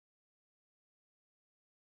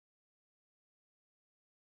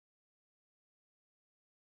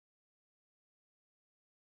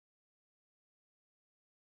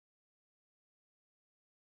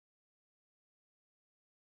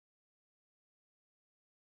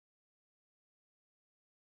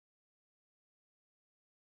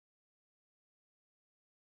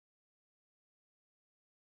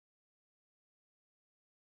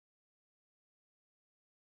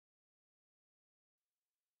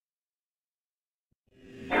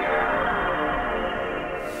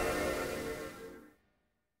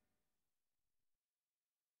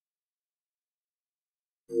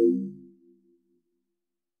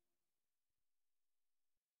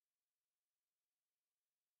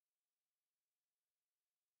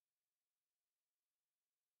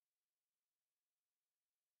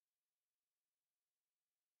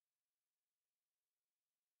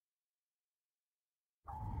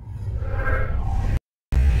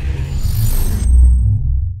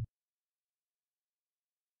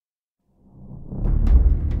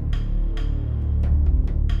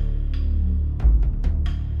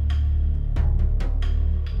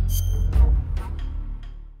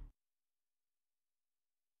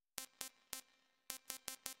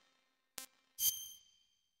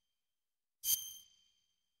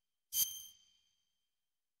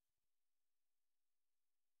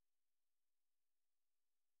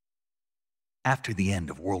After the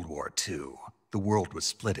end of World War II, the world was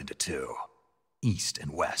split into two, East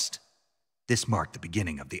and West. This marked the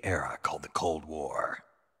beginning of the era called the Cold War.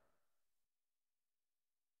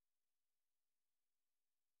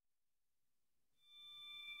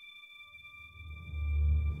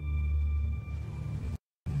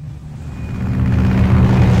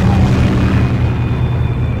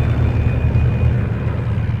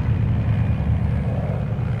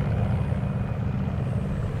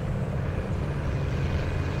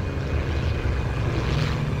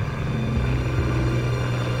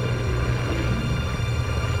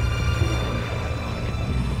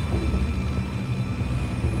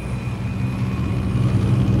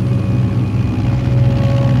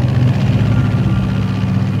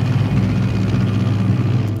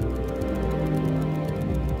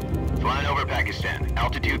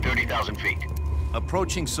 Altitude 30,000 feet.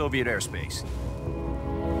 Approaching Soviet airspace.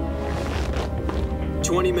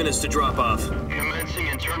 20 minutes to drop off. Commencing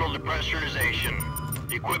internal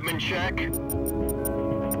depressurization. Equipment check.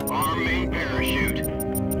 Arm main parachute.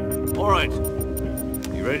 All right.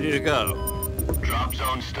 You ready to go? Drop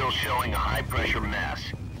zone still showing a high pressure mass.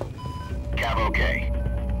 Cav okay.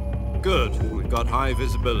 Good. We've got high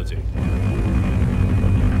visibility.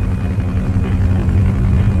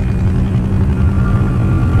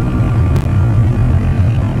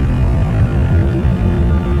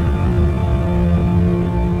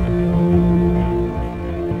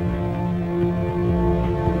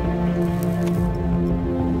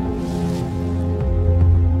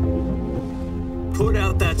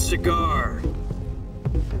 Cigar.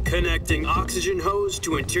 Connecting oxygen hose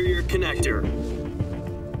to interior connector.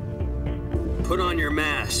 Put on your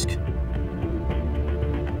mask.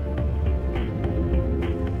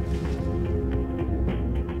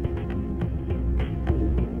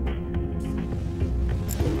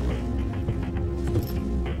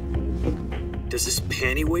 Does this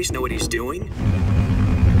panty waste know what he's doing?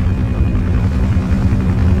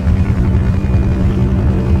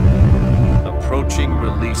 Approaching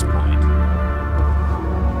release point.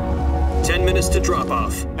 10 minutes to drop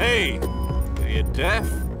off. Hey! Are you deaf?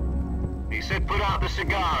 He said put out the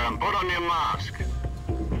cigar and put on your mask.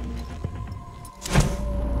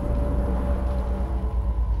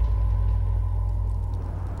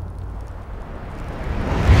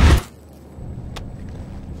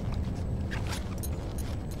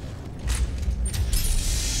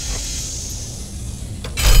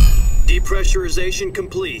 Depressurization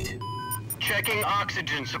complete. Checking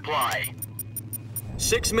oxygen supply.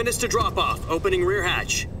 6 minutes to drop off. Opening rear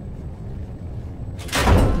hatch.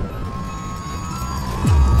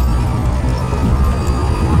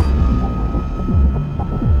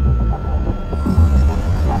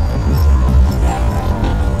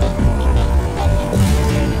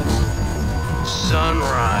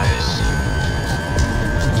 Sunrise.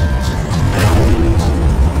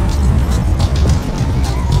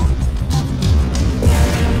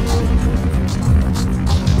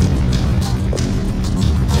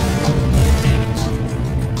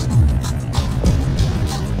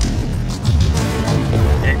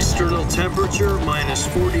 Temperature minus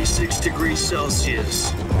 46 degrees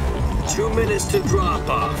Celsius. 2 minutes to drop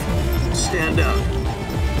off. Stand up.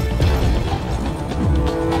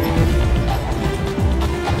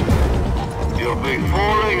 You'll be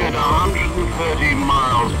falling at 130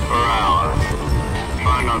 miles per hour.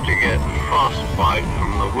 Try not to get frostbite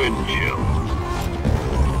from the wind chill.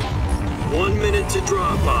 1 minute to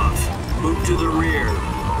drop off. Move to the rear.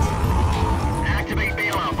 Activate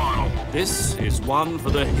bailout bottle. This is one for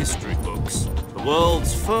the history books. The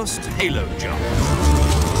world's first halo jump.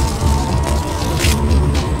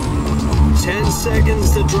 10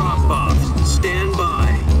 seconds to drop off. Stand by.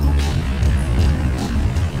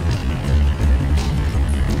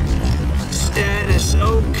 Status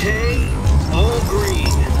okay. All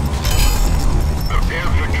green. Prepare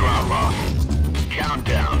for drop off.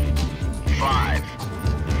 Countdown. 5,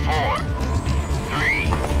 4, 3,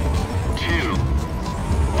 2,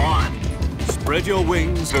 1. Spread your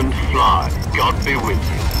wings And fly. God be with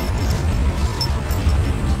you.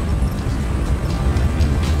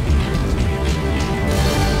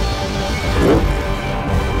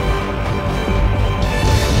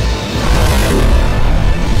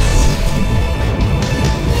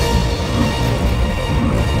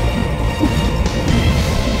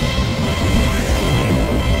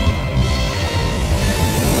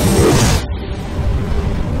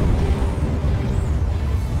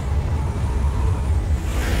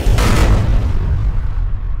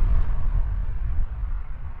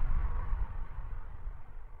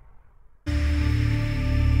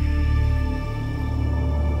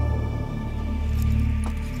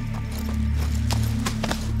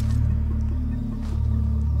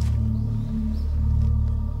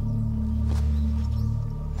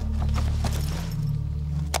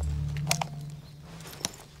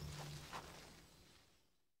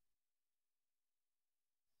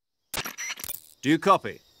 Do you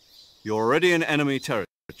copy? You're already in enemy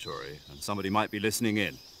territory, and somebody might be listening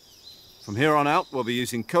in. From here on out, we'll be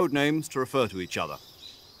using code names to refer to each other.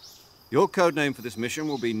 Your code name for this mission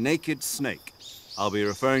will be Naked Snake. I'll be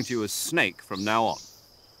referring to you as Snake from now on.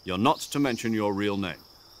 You're not to mention your real name.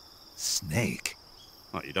 Snake?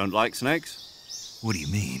 What, you don't like snakes? What do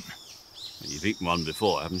you mean? You've eaten one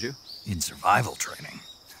before, haven't you? In survival training.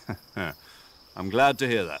 I'm glad to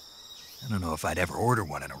hear that. I don't know if I'd ever order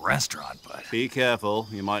one in a restaurant, but... Be careful,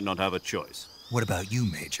 you might not have a choice. What about you,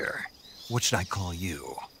 Major? What should I call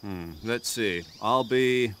you? Let's see. I'll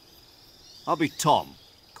be Tom.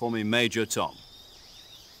 Call me Major Tom.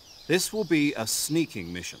 This will be a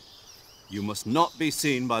sneaking mission. You must not be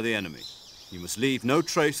seen by the enemy. You must leave no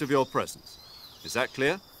trace of your presence. Is that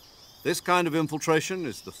clear? This kind of infiltration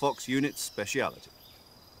is the Fox unit's speciality.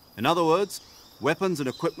 In other words, weapons and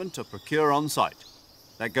equipment are procured on site.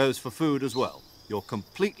 That goes for food as well. You're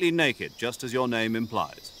completely naked, just as your name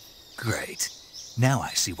implies. Great. Now I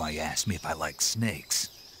see why you asked me if I like snakes.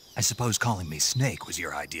 I suppose calling me Snake was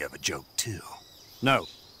your idea of a joke, too. No.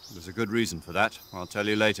 There's a good reason for that. I'll tell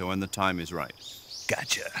you later when the time is right.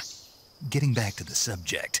 Gotcha. Getting back to the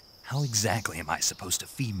subject, how exactly am I supposed to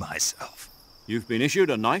feed myself? You've been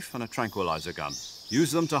issued a knife and a tranquilizer gun.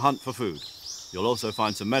 Use them to hunt for food. You'll also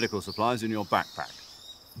find some medical supplies in your backpack.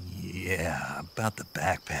 Yeah, about the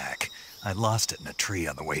backpack. I lost it in a tree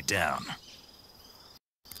on the way down.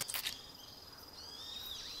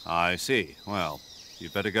 I see. Well,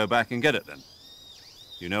 you'd better go back and get it then.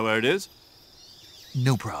 You know where it is?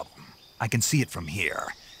 No problem. I can see it from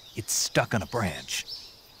here. It's stuck on a branch.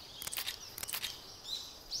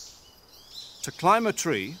 To climb a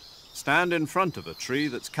tree, stand in front of a tree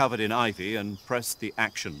that's covered in ivy and press the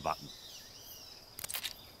action button.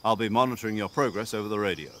 I'll be monitoring your progress over the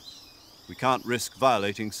radio. We can't risk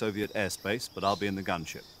violating Soviet airspace, but I'll be in the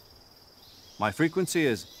gunship. My frequency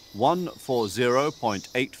is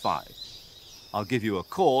 140.85. I'll give you a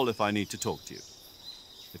call if I need to talk to you.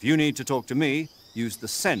 If you need to talk to me, use the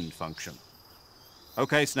send function.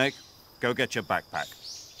 Okay, Snake, go get your backpack.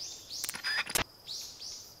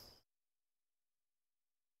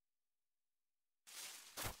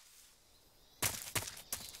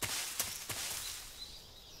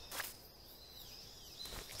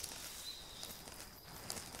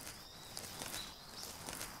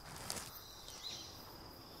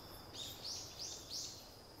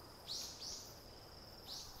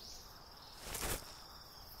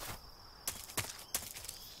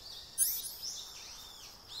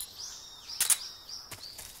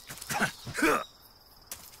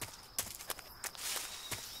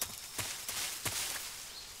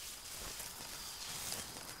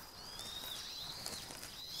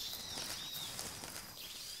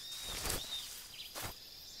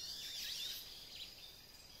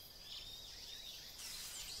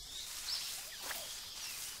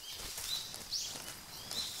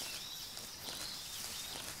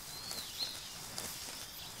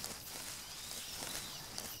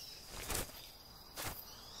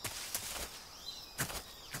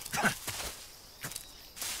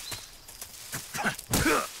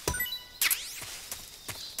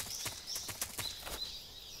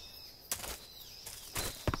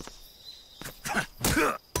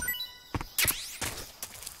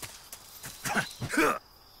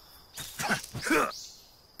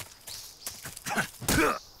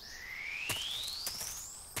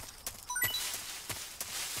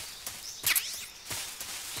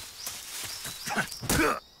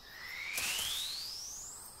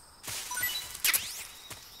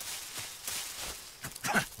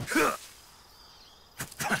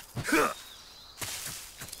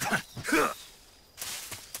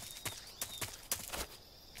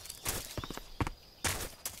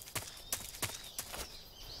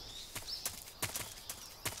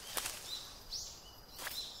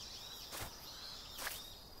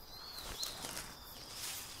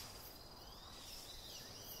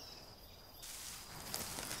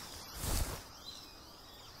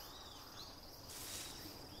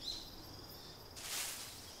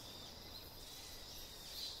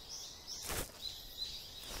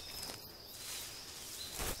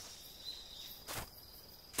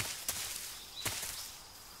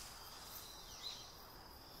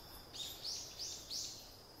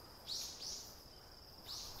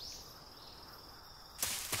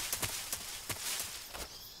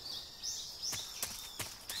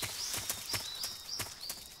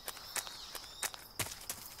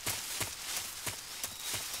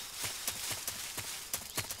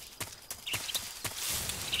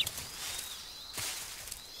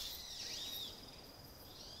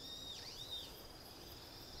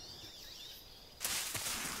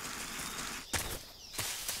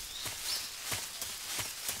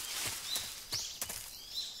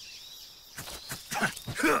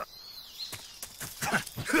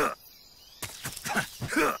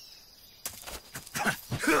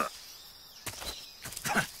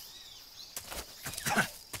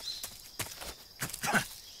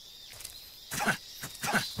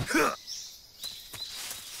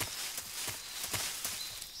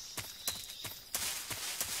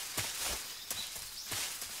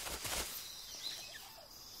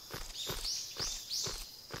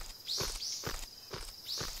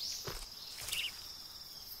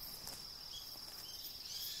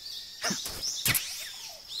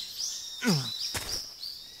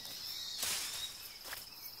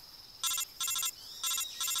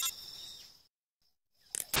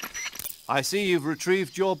 I see you've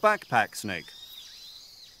retrieved your backpack, Snake.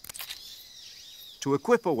 To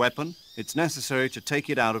equip a weapon, it's necessary to take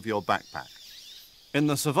it out of your backpack. In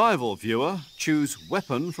the survival viewer, choose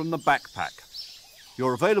Weapon from the backpack.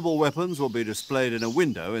 Your available weapons will be displayed in a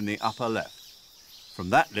window in the upper left. From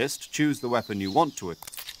that list, choose the weapon you want to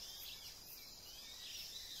equip.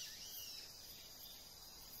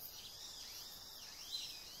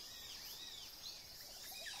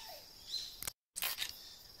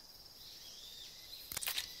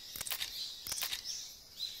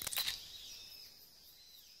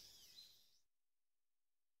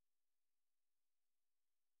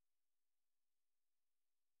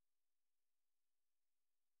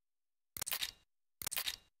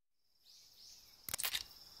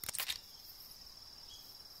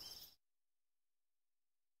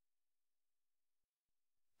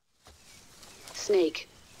 Snake,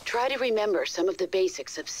 try to remember some of the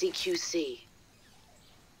basics of CQC.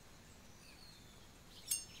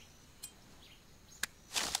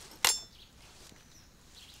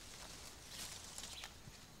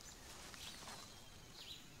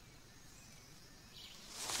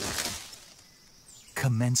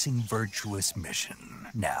 Commencing virtuous mission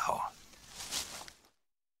now.